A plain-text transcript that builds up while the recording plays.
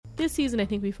This season, I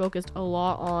think we focused a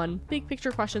lot on big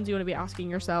picture questions you want to be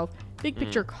asking yourself, big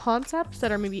picture concepts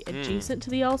that are maybe adjacent to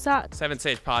the LSAT. Seven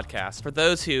Sage Podcast, for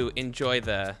those who enjoy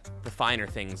the finer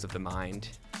things of the mind.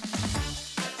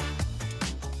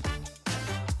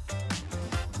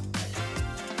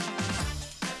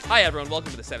 Hi everyone, welcome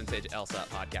to the Seven Sage LSAT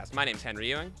Podcast. My name's Henry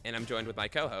Ewing, and I'm joined with my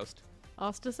co-host,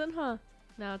 Aastha and Henry.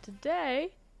 Now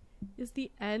today is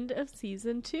the end of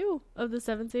season 2 of the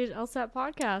Seven Sage LSAT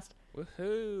Podcast.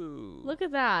 Woohoo! Look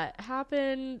at that.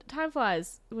 Happened. Time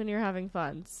flies when you're having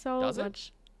fun. So Does it?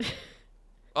 much.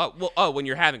 When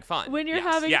you're having fun. When you're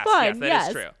Yes, having yes, fun. Yes, that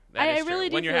is true. That I is true. really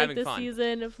do When you're feel like having this fun.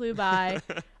 season flew by.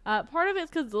 Part of it's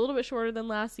because it's a little bit shorter than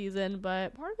last season,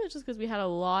 but part of it's just because we had a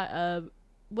lot of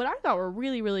what I thought were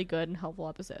really, really good and helpful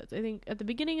episodes. I think at the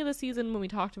beginning of the season when we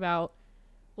talked about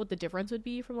what the difference would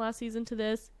be from last season to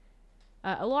this,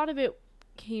 a lot of it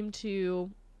came to,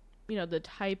 the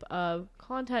type of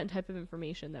content and type of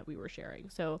information that we were sharing.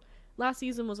 So last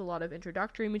season was a lot of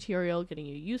introductory material, getting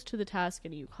you used to the test,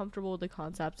 getting you comfortable with the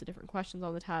concepts, the different questions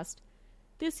on the test.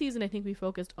 This season, I think we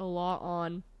focused a lot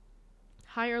on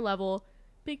higher level,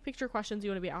 big picture questions you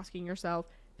want to be asking yourself,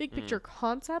 big picture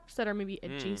concepts that are maybe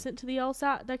adjacent to the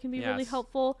LSAT that can be really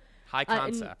helpful. High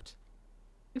concept.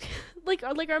 Like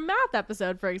our math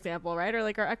episode, for example, right? Or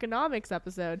like our economics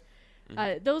episode.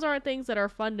 Those aren't things that are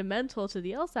fundamental to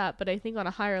the LSAT, but I think on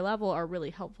a higher level are really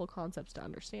helpful concepts to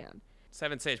understand.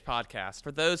 Seven Sage Podcast,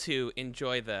 for those who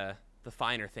enjoy the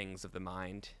finer things of the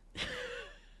mind.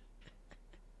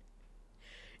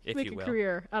 If Make you will. a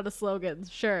career out of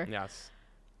slogans, sure. Yes.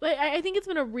 But I think it's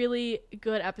been a really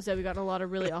good episode. We got a lot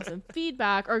of really awesome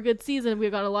feedback, or good season. We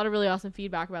got a lot of really awesome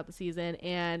feedback about the season,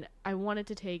 and I wanted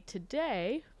to take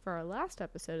today for our last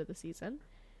episode of the season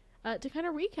to kind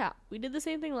of recap. We did the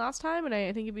same thing last time, and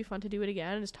I think it'd be fun to do it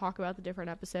again and just talk about the different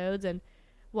episodes and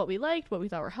what we liked, what we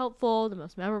thought were helpful, the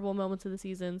most memorable moments of the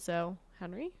season. So,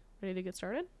 Henry, ready to get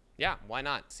started? Yeah, why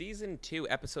not? Season 2,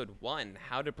 Episode 1,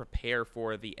 How to Prepare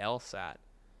for the LSAT.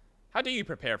 How do you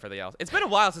prepare for the LSAT? It's been a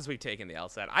while since we've taken the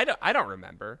LSAT. I don't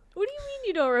remember. What do you mean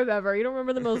you don't remember? You don't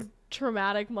remember the most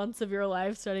traumatic months of your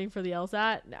life studying for the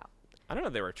LSAT? No. I don't know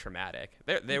if they were traumatic.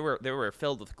 They were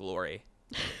filled with glory.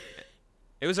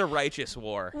 It was a righteous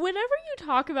war. Whenever you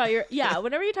talk about your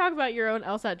own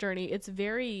LSAT journey, it's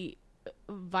very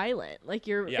violent. Like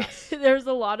Yes. there's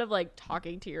a lot of like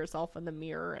talking to yourself in the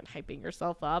mirror and hyping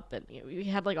yourself up, and we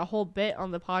had like a whole bit on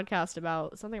the podcast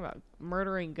about something about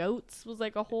murdering goats was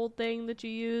like a whole thing that you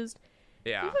used.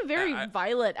 Yeah. You have a very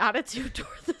violent attitude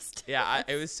toward this test. Yeah,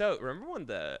 it was so. Remember when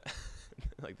they're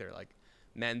like,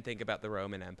 men think about the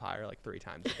Roman Empire like 3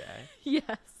 times a day?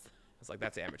 Yes. It's like,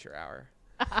 that's amateur hour.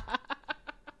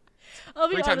 I'll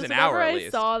be 3 honest, times an hour, whenever at I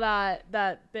least. saw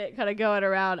that bit kind of going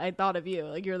around, I thought of you.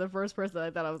 Like, you're the first person I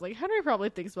thought. I was like, Henry probably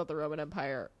thinks about the Roman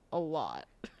Empire a lot.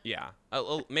 Yeah.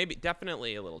 Maybe,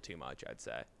 definitely a little too much, I'd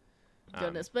say.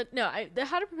 Goodness. But no, the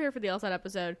How to Prepare for the LSAT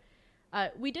episode,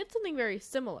 we did something very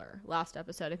similar last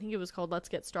episode. I think it was called Let's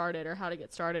Get Started or How to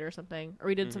Get Started or something. Or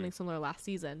we did something similar last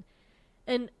season.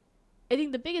 And I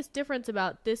think the biggest difference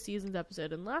about this season's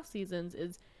episode and last season's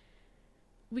is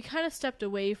we kind of stepped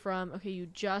away from, okay, you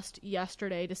just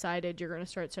yesterday decided you're going to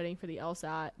start studying for the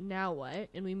LSAT, now what?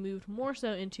 And we moved more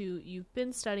so into, you've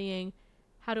been studying,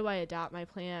 how do I adapt my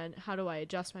plan? How do I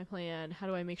adjust my plan? How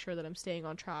do I make sure that I'm staying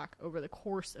on track over the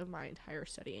course of my entire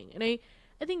studying? And I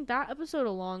think that episode,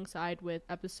 alongside with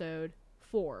episode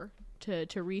 4,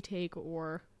 to retake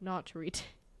or not to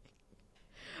retake.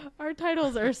 Our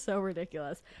titles are so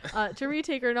ridiculous. To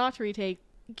retake or not to retake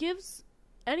gives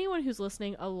anyone who's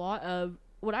listening a lot of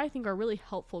what I think are really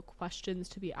helpful questions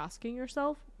to be asking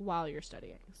yourself while you're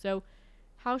studying. So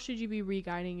how should you be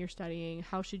re-guiding your studying?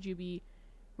 How should you be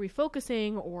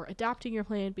refocusing or adapting your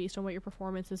plan based on what your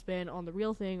performance has been on the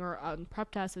real thing or on prep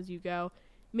tests as you go?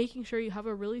 Making sure you have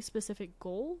a really specific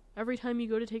goal every time you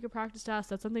go to take a practice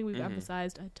test. That's something we've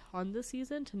emphasized a ton this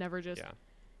season, to never just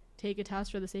take a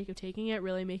test for the sake of taking it,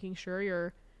 really making sure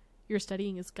your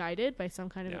studying is guided by some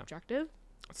kind of objective.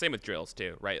 Same with drills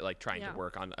too, right? Like trying to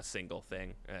work on a single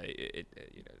thing.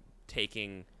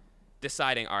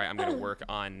 Deciding, all right, I'm going to work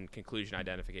on conclusion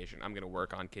identification. I'm going to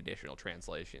work on conditional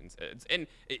translations.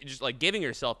 Just like giving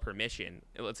yourself permission.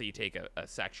 Let's say you take a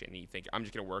section and you think, I'm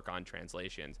just going to work on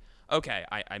translations. Okay,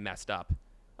 I messed up.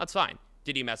 That's fine.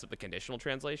 Did you mess up the conditional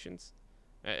translations?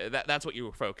 That's what you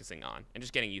were focusing on, and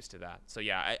just getting used to that. So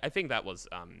yeah, I think that was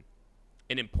an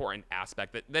important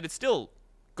aspect that it's still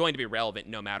going to be relevant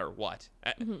no matter what.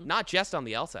 Not just on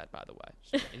the LSAT, by the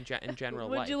way, just in general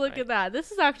life. Would you look at that? This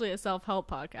is actually a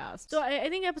self-help podcast. So I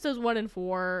think episodes 1 and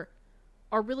 4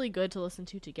 are really good to listen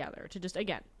to together, to just,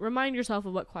 again, remind yourself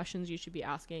of what questions you should be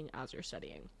asking as you're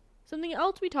studying. Something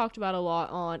else we talked about a lot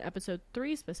on episode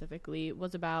 3 specifically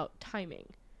was about timing.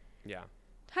 Yeah.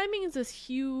 Timing is this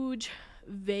huge,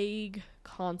 vague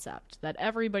concept that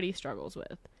everybody struggles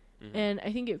with. Mm-hmm. And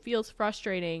I think it feels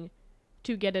frustrating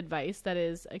to get advice that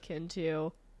is akin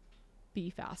to be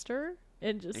faster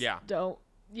and just don't,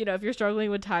 if you're struggling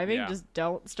with timing, just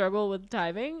don't struggle with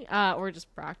timing, or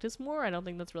just practice more. I don't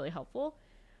think that's really helpful.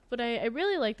 But I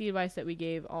really like the advice that we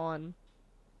gave on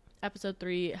episode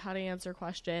 3, how to answer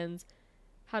questions,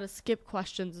 how to skip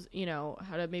questions,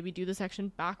 how to maybe do the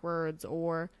section backwards,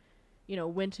 or,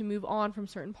 when to move on from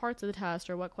certain parts of the test,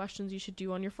 or what questions you should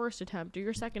do on your first attempt or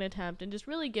your second attempt, and just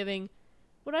really giving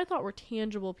what I thought were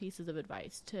tangible pieces of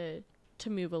advice to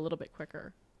move a little bit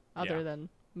quicker, other than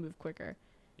move quicker.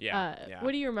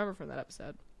 What do you remember from that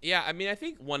episode? Yeah, I mean, I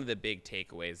think one of the big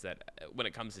takeaways that when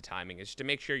it comes to timing is to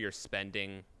make sure you're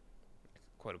spending,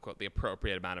 quote unquote, the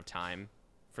appropriate amount of time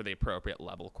for the appropriate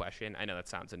level question. I know that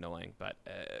sounds annoying, but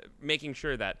making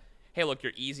sure that, hey, look,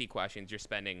 your easy questions, you're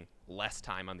spending less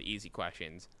time on the easy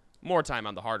questions, more time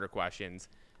on the harder questions.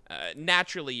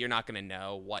 Naturally, you're not going to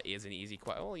know what is an easy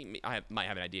question. Well, I might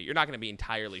have an idea. You're not going to be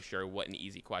entirely sure what an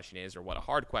easy question is or what a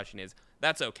hard question is.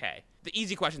 That's okay. The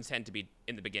easy questions tend to be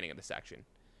in the beginning of the section.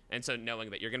 And so knowing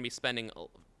that you're going to be spending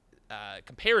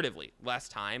comparatively less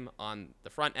time on the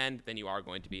front end than you are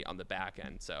going to be on the back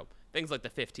end. So things like the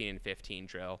 15 and 15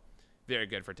 drill, very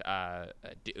good for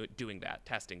doing that,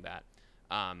 testing that.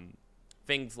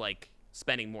 Things like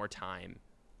spending more time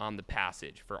on the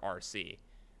passage for RC,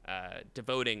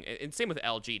 devoting, and same with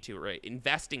LG too, right?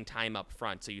 Investing time up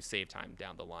front so you save time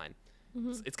down the line.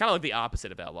 Mm-hmm. It's kind of like the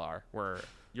opposite of LR, where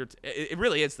it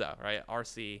really is though, right?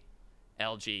 RC,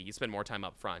 LG, you spend more time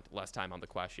up front, less time on the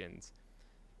questions.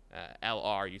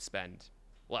 LR, you spend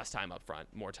less time up front,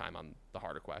 more time on the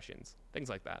harder questions. Things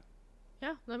like that.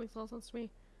 Yeah, that makes a lot of sense to me.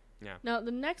 Yeah. Now,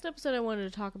 the next episode I wanted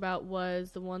to talk about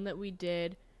was the one that we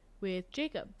did with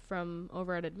Jacob from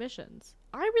over at Admissions.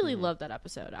 I really loved that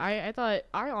episode. I thought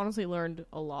I honestly learned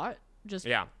a lot just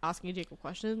asking Jacob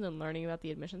questions and learning about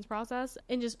the admissions process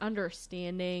and just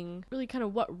understanding really kind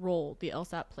of what role the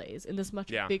LSAT plays in this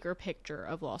much bigger picture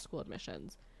of law school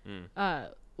admissions.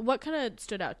 What kind of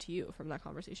stood out to you from that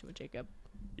conversation with Jacob?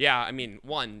 Yeah, I mean,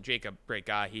 one, Jacob, great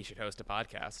guy. He should host a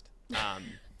podcast.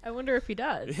 I wonder if he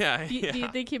does. Yeah. Do you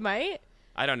think he might?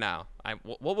 I don't know.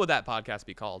 What would that podcast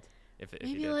be called?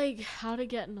 Maybe like how to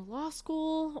get into law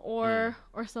school or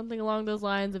something along those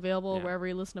lines, available wherever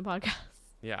you listen to podcasts.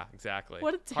 Yeah, exactly.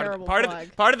 What a terrible part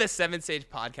plug. of the 7-Stage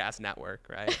podcast network,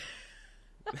 right?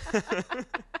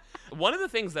 One of the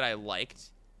things that I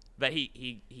liked that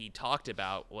he talked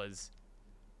about was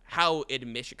how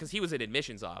admission, because he was an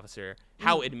admissions officer,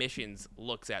 how admissions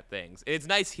looks at things. And it's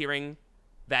nice hearing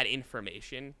that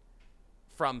information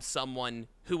from someone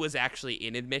who was actually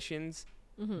in admissions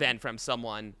than from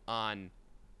someone on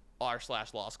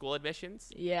r/law school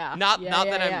admissions. Yeah. I'm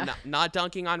not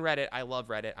dunking on Reddit. I love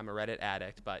Reddit. I'm a Reddit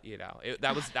addict, but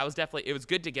that was definitely, it was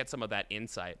good to get some of that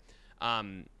insight.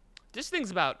 Just things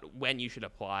about when you should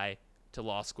apply to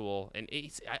law school. And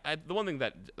the one thing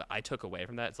that I took away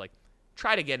from that is like,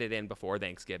 try to get it in before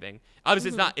Thanksgiving.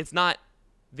 Obviously it's not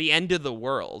the end of the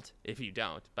world if you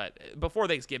don't, but before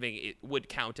Thanksgiving, it would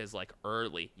count as like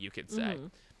early, you could say.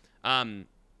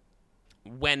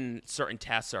 When certain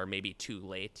tests are maybe too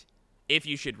late, if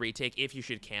you should retake, if you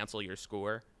should cancel your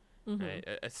score,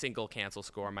 a single cancel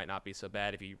score might not be so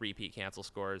bad. If you repeat cancel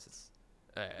scores,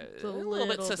 it's a little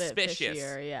bit suspicious.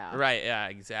 Fishier, yeah. Right, yeah,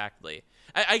 exactly.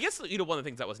 I guess, one of the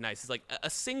things that was nice is like a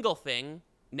single thing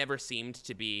never seemed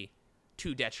to be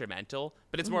too detrimental,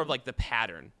 but it's more of like the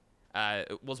pattern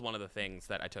was one of the things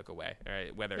that I took away,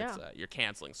 right? Whether it's you're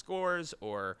canceling scores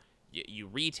or you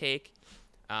retake.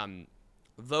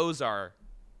 Those are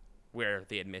where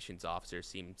the admissions officer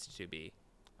seems to be.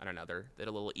 I don't know, their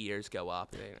little ears go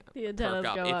up. The antennas go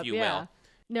up, if you will.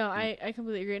 No, I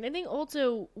completely agree. And I think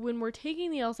also when we're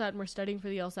taking the LSAT and we're studying for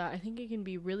the LSAT, I think it can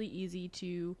be really easy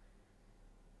to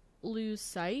lose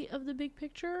sight of the big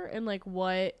picture and like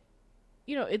what,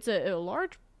 it's a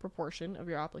large proportion of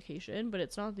your application, but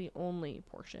it's not the only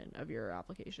portion of your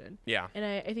application. Yeah. And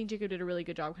I think Jacob did a really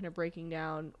good job kind of breaking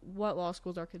down what law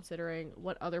schools are considering,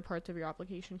 what other parts of your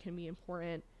application can be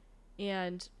important,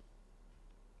 and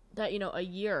that, a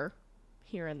year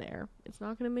here and there, it's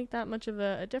not going to make that much of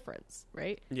a difference,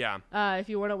 right? Yeah. If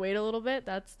you want to wait a little bit,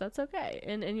 that's okay,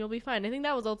 and you'll be fine. I think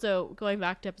that was also, going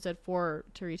back to episode 4,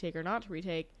 to retake or not to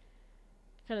retake,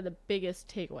 kind of the biggest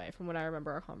takeaway from what I remember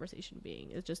our conversation being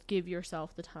is just give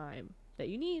yourself the time that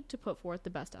you need to put forth the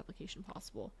best application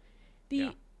possible.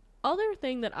 The other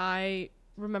thing that I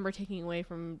remember taking away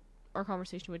from our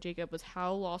conversation with Jacob was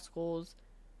how law schools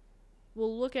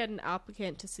we'll look at an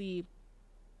applicant to see,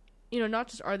 not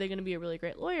just are they going to be a really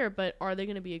great lawyer, but are they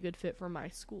going to be a good fit for my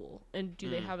school? And do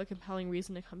they have a compelling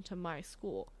reason to come to my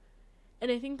school?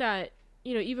 And I think that,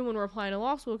 even when we're applying to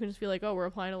law school, it can just feel like, oh, we're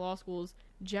applying to law schools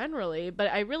generally.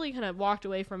 But I really kind of walked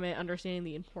away from it understanding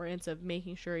the importance of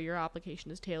making sure your application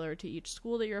is tailored to each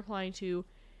school that you're applying to,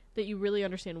 that you really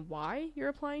understand why you're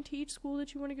applying to each school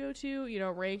that you want to go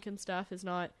to. Rank and stuff is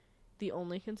not the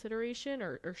only consideration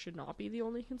or should not be the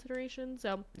only consideration.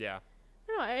 So yeah.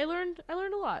 I learned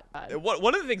a lot.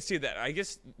 One of the things too that I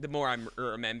guess the more I'm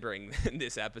remembering in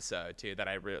this episode too that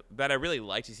I really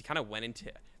liked is he kind of went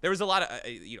into, there was a lot of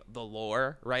the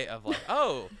lore, right, of like,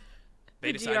 oh,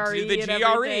 they decided to do the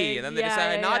GRE and then they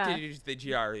decided not to do the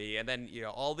GRE, and then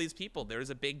all these people, there was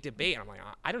a big debate. I'm like,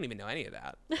 I don't even know any of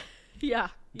that. Yeah.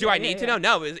 Do I need to know?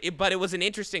 No, but it was an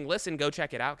interesting listen. Go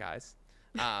check it out, guys.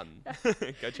 Go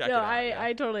check it out.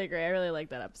 I totally agree. I really like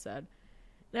that episode.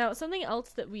 Now, something else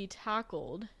that we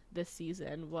tackled this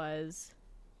season was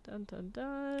dun dun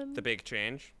dun. The big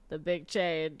change. The big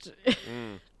change.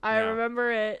 I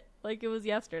remember it like it was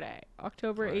yesterday,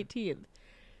 October 18th.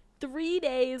 3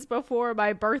 days before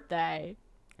my birthday.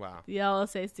 Wow. The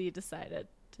LSAC decided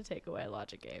to take away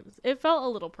logic games. It felt a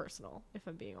little personal, if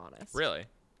I'm being honest. Really?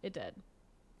 It did.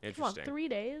 Interesting. Come on, 3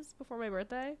 days before my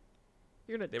birthday?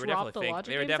 You're going to They drop the logic game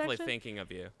section? They were definitely thinking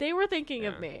of you. They were thinking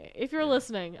of me. If you're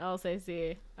listening,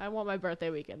 LSAC, I want my birthday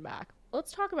weekend back.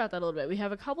 Let's talk about that a little bit. We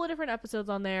have a couple of different episodes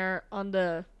on there on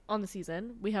the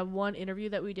season. We have one interview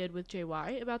that we did with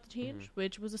JY about the change,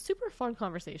 which was a super fun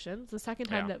conversation. It's the second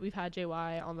time that we've had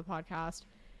JY on the podcast.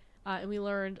 And we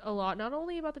learned a lot, not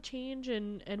only about the change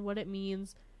and what it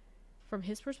means from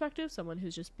his perspective, someone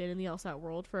who's just been in the LSAT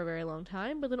world for a very long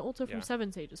time, but then also from Seven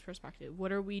Sage's perspective.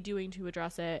 What are we doing to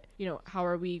address it? How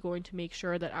are we going to make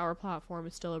sure that our platform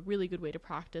is still a really good way to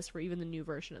practice for even the new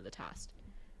version of the test?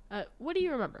 What do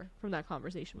you remember from that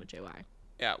conversation with JY?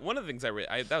 Yeah, one of the things that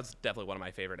was definitely one of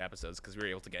my favorite episodes because we were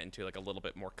able to get into like a little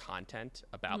bit more content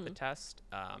about the test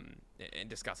and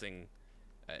discussing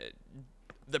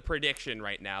the prediction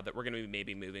right now that we're going to be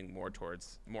maybe moving more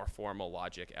towards more formal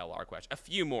logic LR questions, a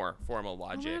few more formal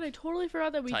logic. Oh man, I totally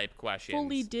forgot that we type questions.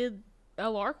 Fully did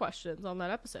LR questions on that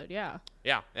episode. Yeah.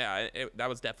 That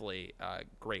was definitely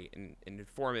great and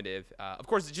informative. Of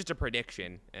course, it's just a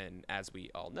prediction, and as we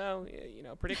all know,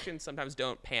 predictions sometimes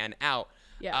don't pan out.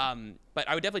 Yeah. But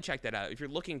I would definitely check that out if you're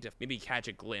looking to maybe catch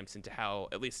a glimpse into how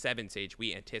at least Seven Sage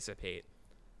we anticipate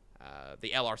the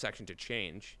LR section to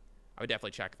change. I would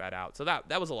definitely check that out. So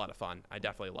that was a lot of fun. I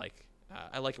definitely like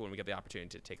it when we get the opportunity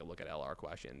to take a look at LR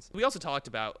questions. We also talked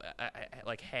about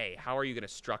hey, how are you going to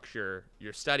structure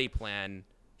your study plan?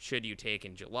 Should you take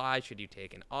in July? Should you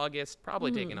take in August?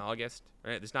 Probably take in August.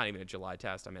 Right? There's not even a July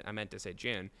test. I meant to say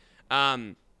June.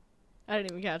 I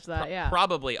didn't even catch that.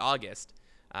 Probably August.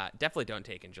 Definitely don't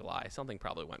take in July. Something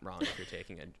probably went wrong if you're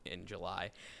taking in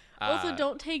July. Also,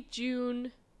 don't take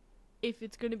June if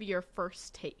it's going to be your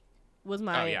first take. Was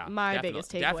my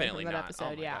biggest takeaway from that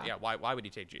episode. God. Why would you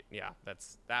take June? Yeah,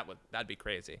 that'd be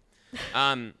crazy.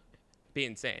 Be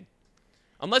insane.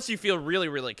 Unless you feel really,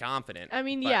 really confident. I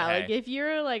mean, like if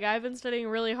you're like, I've been studying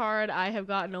really hard. I have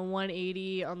gotten a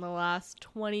 180 on the last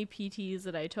 20 PTs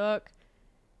that I took.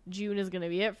 June is going to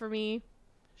be it for me.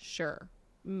 Sure.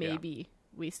 Maybe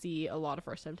we see a lot of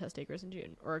first-time test takers in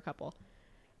June, or a couple.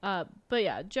 But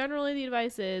yeah, generally the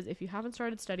advice is if you haven't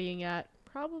started studying yet,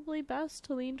 probably best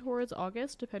to lean towards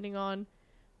August, depending on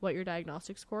what your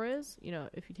diagnostic score is.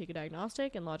 If you take a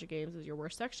diagnostic and logic games is your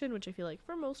worst section, which I feel like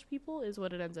for most people is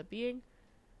what it ends up being,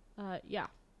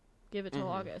 give it till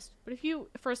August. But if you,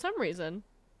 for some reason,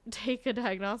 take a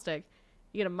diagnostic,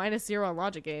 you get a -0 on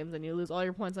logic games and you lose all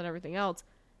your points on everything else,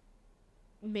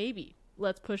 maybe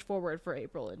let's push forward for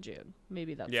April and June.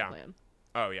 Maybe that's the plan.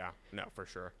 Oh yeah, no, for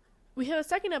sure. We have a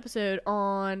second episode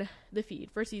on the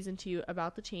feed for season 2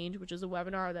 about the change, which is a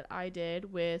webinar that I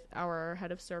did with our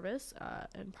head of service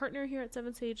and partner here at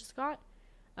Seven Sage, Scott.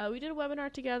 We did a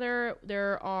webinar together.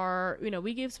 There are,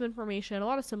 we gave some information, a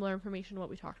lot of similar information to what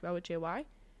we talked about with JY,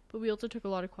 but we also took a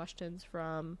lot of questions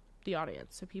from the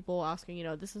audience. So people asking,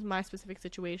 this is my specific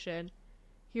situation.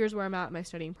 Here's where I'm at in my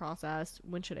studying process.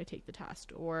 When should I take the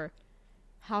test? Or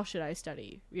how should I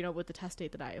study, with the test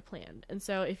date that I have planned? And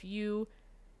so if you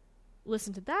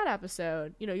listen to that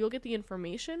episode, you'll get the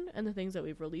information and the things that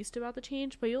we've released about the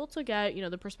change, but you'll also get,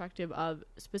 the perspective of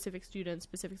specific students,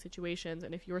 specific situations,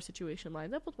 and if your situation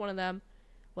lines up with one of them,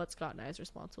 what Scott and I's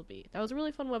response will be. That was a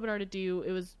really fun webinar to do.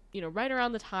 It was, right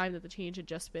around the time that the change had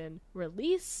just been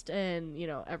released and,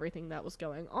 everything that was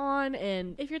going on.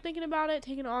 And if you're thinking about it,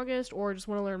 take in August or just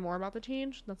want to learn more about the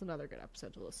change, that's another good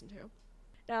episode to listen to.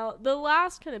 Now, the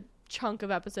last kind of chunk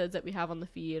of episodes that we have on the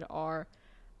feed are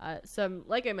some,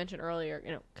 like I mentioned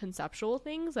earlier, conceptual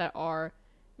things that are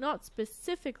not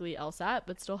specifically LSAT,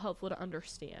 but still helpful to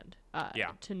understand,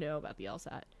 to know about the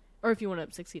LSAT, or if you want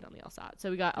to succeed on the LSAT. So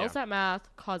we got LSAT math,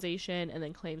 causation, and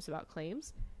then claims about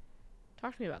claims.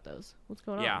 Talk to me about those. What's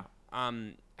going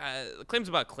on? Claims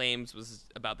about claims was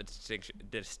about the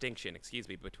distinction,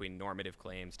 between normative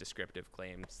claims, descriptive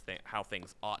claims, how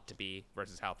things ought to be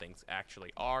versus how things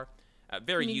actually are.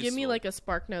 Very useful. Can you give me like a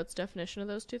SparkNotes definition of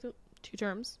those two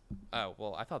terms? Oh,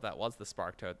 well, I thought that was the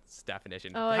SparkNotes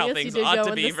definition. Oh, how things ought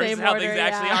to be versus how things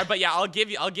actually are. But yeah, I'll give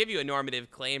you a normative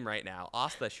claim right now.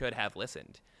 Aastha should have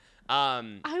listened.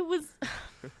 I was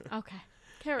okay.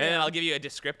 And then I'll give you a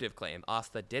descriptive claim.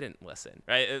 Aastha didn't listen.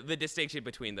 Right? The distinction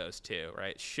between those two,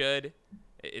 right? Should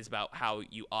is about how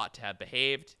you ought to have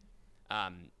behaved.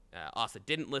 Aastha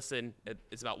didn't listen.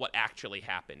 It's about what actually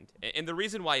happened. And the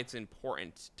reason why it's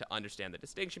important to understand the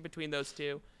distinction between those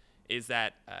two is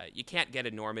that you can't get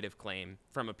a normative claim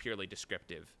from a purely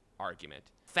descriptive argument.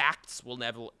 Facts will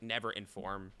never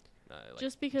inform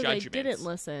just because judgments. I didn't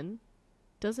listen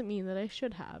doesn't mean that I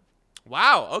should have.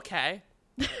 Wow, okay.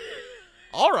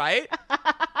 All right.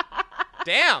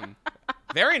 Damn.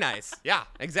 Very nice. Yeah,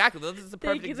 exactly. This is a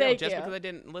perfect example. Just because I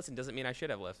didn't listen doesn't mean I should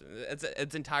have listened.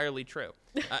 It's entirely true.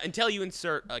 Until you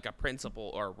insert like a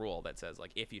principle or a rule that says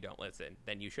like if you don't listen,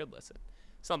 then you should listen.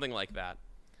 Something like that.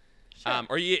 Sure.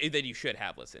 That you should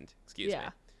have listened. Excuse me.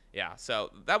 Yeah,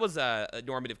 so that was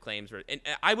normative claims. And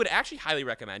I would actually highly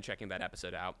recommend checking that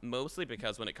episode out, mostly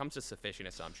because when it comes to sufficient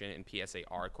assumption and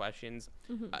PSAR questions,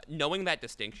 knowing that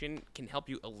distinction can help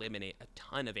you eliminate a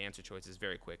ton of answer choices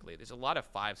very quickly. There's a lot of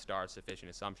 5-star sufficient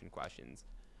assumption questions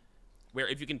where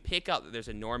if you can pick out that there's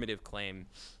a normative claim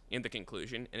in the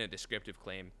conclusion and a descriptive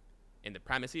claim in the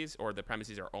premises, or the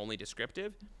premises are only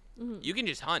descriptive, you can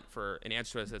just hunt for an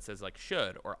answer choice that says like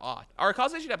should or ought. Our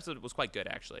causation episode was quite good,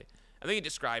 actually. I think it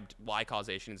described why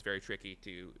causation is very tricky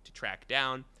to track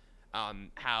down,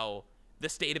 how the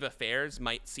state of affairs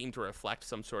might seem to reflect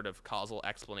some sort of causal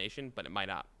explanation, but it might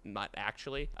not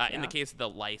actually. In the case of the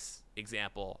lice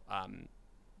example,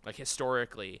 like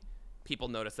historically, people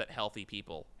noticed that healthy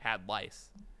people had lice,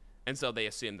 and so they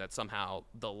assumed that somehow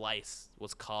the lice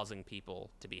was causing people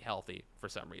to be healthy for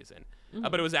some reason.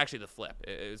 But it was actually the flip.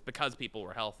 It was because people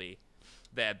were healthy,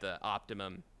 they had the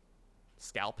optimum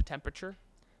scalp temperature,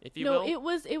 if you will. No, it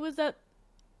was that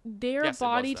their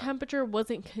body temperature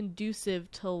wasn't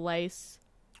conducive to lice.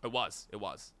 It was.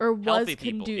 Or was healthy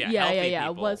people,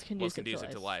 it was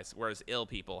conducive to lice. Whereas ill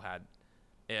people had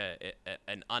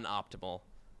an unoptimal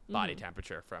body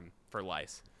temperature for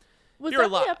lice. Was that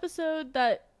the episode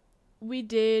that we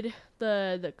did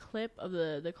the clip of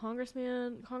the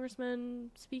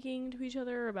congressmen speaking to each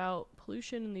other about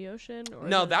pollution in the ocean? Or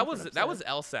no, that was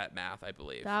LSAT math, I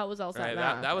believe. That was LSAT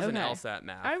math. That was an LSAT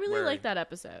math. I really like that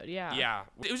episode. Yeah. Yeah,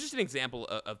 it was just an example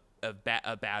of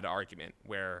a bad argument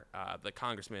where the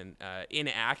congressman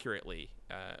inaccurately,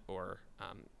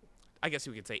 I guess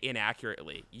we could say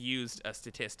inaccurately, used a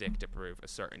statistic to prove a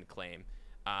certain claim,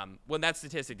 when that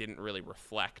statistic didn't really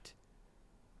reflect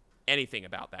anything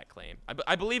about that claim.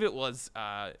 I believe it was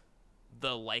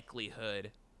the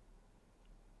likelihood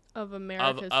of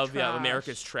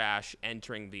America's trash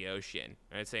entering the ocean.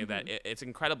 Right? Saying that it's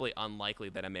incredibly unlikely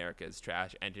that America's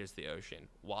trash enters the ocean.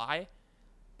 Why?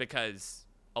 Because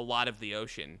a lot of the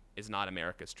ocean is not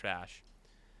America's trash.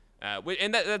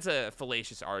 And that's a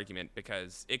fallacious argument,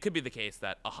 because it could be the case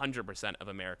that 100% of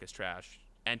America's trash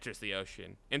enters the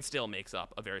ocean and still makes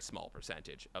up a very small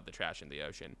percentage of the trash in the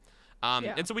ocean.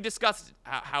 And so we discussed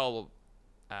how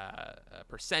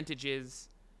percentages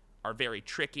are very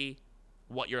tricky,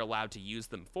 what you're allowed to use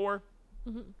them for.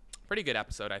 Pretty good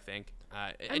episode, I think.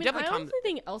 I honestly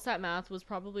think LSAT Math was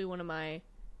probably one of my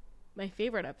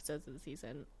favorite episodes of the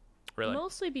season. Really?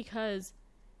 Mostly because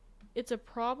it's a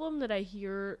problem that I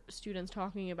hear students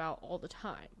talking about all the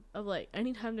time. Of like,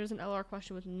 anytime there's an LR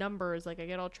question with numbers, like I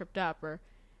get all tripped up, or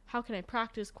how can I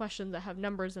practice questions that have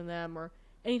numbers in them, or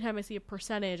anytime I see a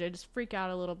percentage, I just freak out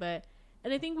a little bit.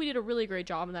 And I think we did a really great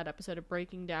job in that episode of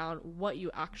breaking down what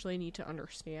you actually need to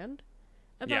understand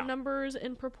about numbers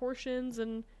and proportions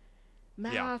and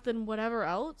math and whatever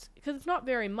else. Because it's not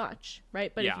very much,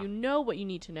 right? But if you know what you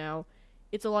need to know,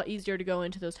 it's a lot easier to go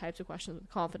into those types of questions with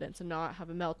confidence and not have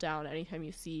a meltdown anytime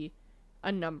you see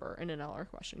a number in an LR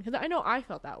question. Because I know I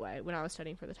felt that way when I was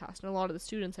studying for the test, and a lot of the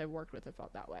students I've worked with have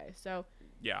felt that way. So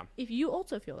if you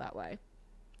also feel that way,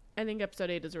 I think episode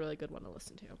 8 is a really good one to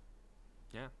listen to.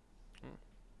 Yeah.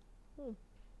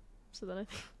 So then I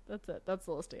think that's it. That's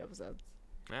the listing episodes.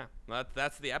 Yeah. Well,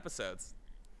 that's the episodes.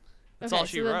 That's all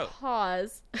she wrote. Then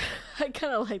pause. I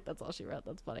kind of like that's all she wrote.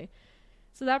 That's funny.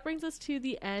 So that brings us to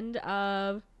the end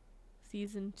of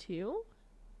season 2.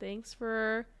 Thanks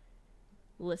for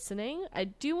listening. I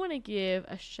do want to give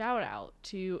a shout out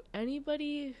to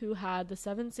anybody who had the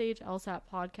 7 Sage LSAT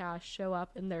podcast show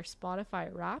up in their Spotify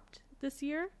Wrapped this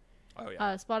year. Oh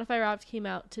yeah. Spotify Wrapped came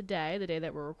out today, the day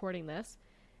that we're recording this,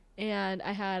 and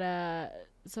I had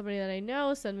somebody that I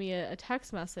know send me a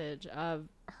text message of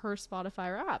her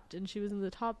Spotify Wrapped, and she was in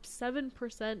the top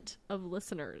 7% of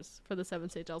listeners for the 7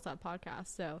 Sage LSAT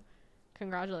podcast. So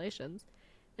congratulations.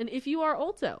 And if you are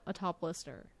also a top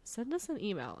listener, send us an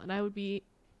email, and I would be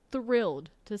thrilled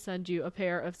to send you a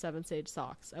pair of 7 Sage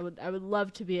socks. I would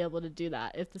love to be able to do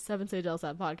that if the 7 Sage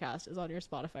LSAT podcast is on your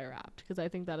Spotify Wrapped, because I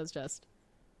think that is just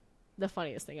the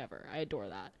funniest thing ever. I adore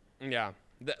that. Yeah.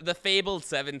 The fabled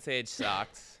 7 Sage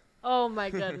socks. Oh my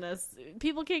goodness.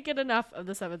 People can't get enough of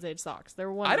the 7 Sage socks.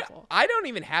 They're wonderful. I don't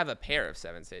even have a pair of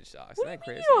 7 Sage socks. What Isn't that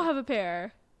do you crazy? mean you don't have a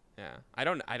pair? Yeah. I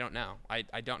don't know.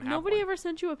 I don't have Nobody one. ever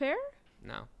sent you a pair?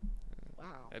 No.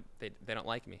 Wow. They don't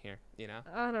like me here, you know?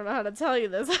 I don't know how to tell you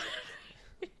this.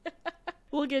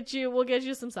 We'll get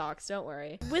you some socks, don't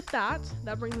worry. With that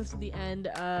brings us to the end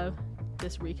of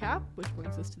this recap, which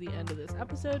brings us to the end of this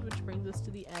episode, which brings us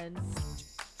to the end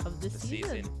of this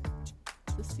season.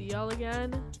 So see y'all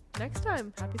again next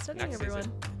time. Happy studying, everyone.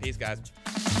 Season. Peace,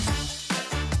 guys.